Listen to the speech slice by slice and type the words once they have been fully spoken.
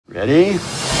Ready?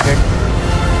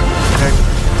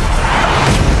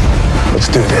 Let's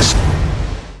do this.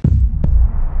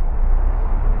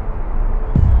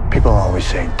 People always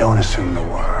say, don't assume the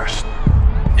worst.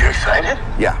 You excited?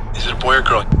 Yeah. Is it a boy or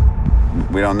girl?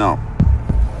 We don't know.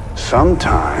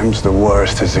 Sometimes the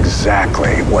worst is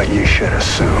exactly what you should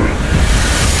assume.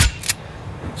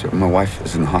 So my wife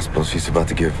is in the hospital. She's about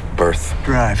to give birth.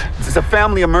 Drive. This is a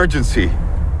family emergency.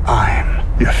 I'm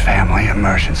your family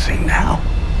emergency now.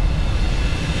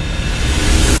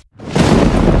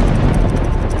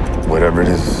 Whatever it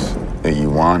is that you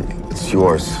want, it's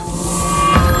yours.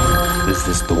 Is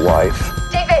this the wife?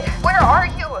 David, where are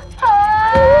you?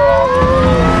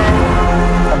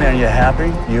 I mean, are you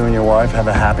happy? You and your wife have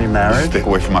a happy marriage? Stick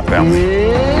away from my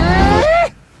family.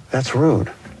 That's rude.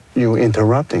 You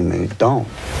interrupting me. Don't.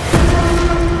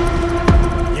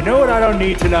 You know what I don't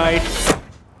need tonight?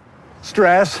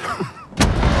 Stress.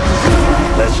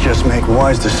 Let's just make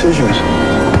wise decisions.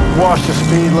 Watch the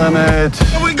speed limit.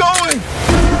 Where are we going?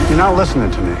 You're not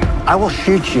listening to me. I will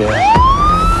shoot you.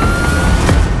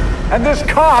 And this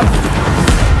cop.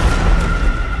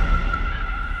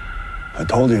 I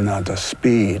told you not to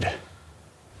speed.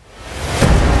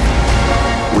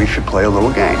 We should play a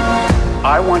little game.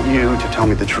 I want you to tell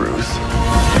me the truth.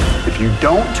 If you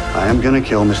don't, I am gonna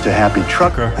kill Mr. Happy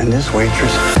Trucker and this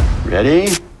waitress. Ready?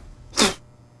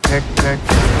 Tick, tick.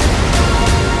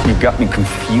 You got me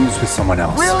confused with someone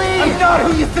else. Really? I'm not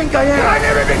who you think I am. I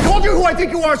never even told you who I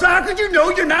think you are, so how could you know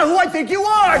you're not who I think you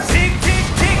are? Tick, tick,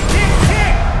 tick, tick,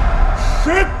 tick.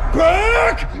 Sit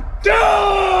back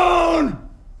down!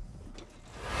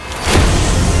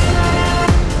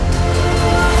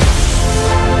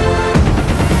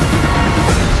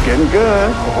 It's getting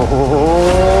good.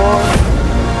 Oh.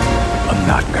 I'm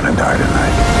not gonna die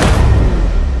tonight.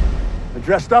 I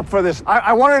dressed up for this.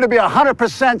 I wanted to be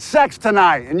 100% sex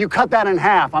tonight, and you cut that in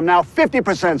half. I'm now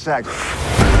 50% sex.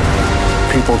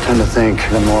 People tend to think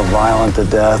the more violent the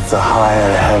death, the higher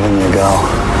to heaven you go.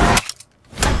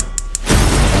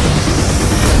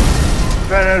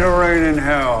 Better to rain in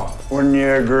hell. Wouldn't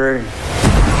you agree?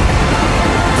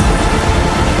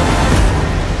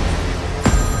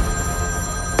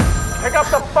 Pick up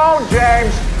the phone,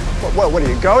 James. What are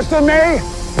you, ghosting me?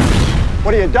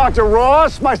 What are you, Dr.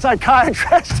 Ross, my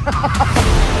psychiatrist?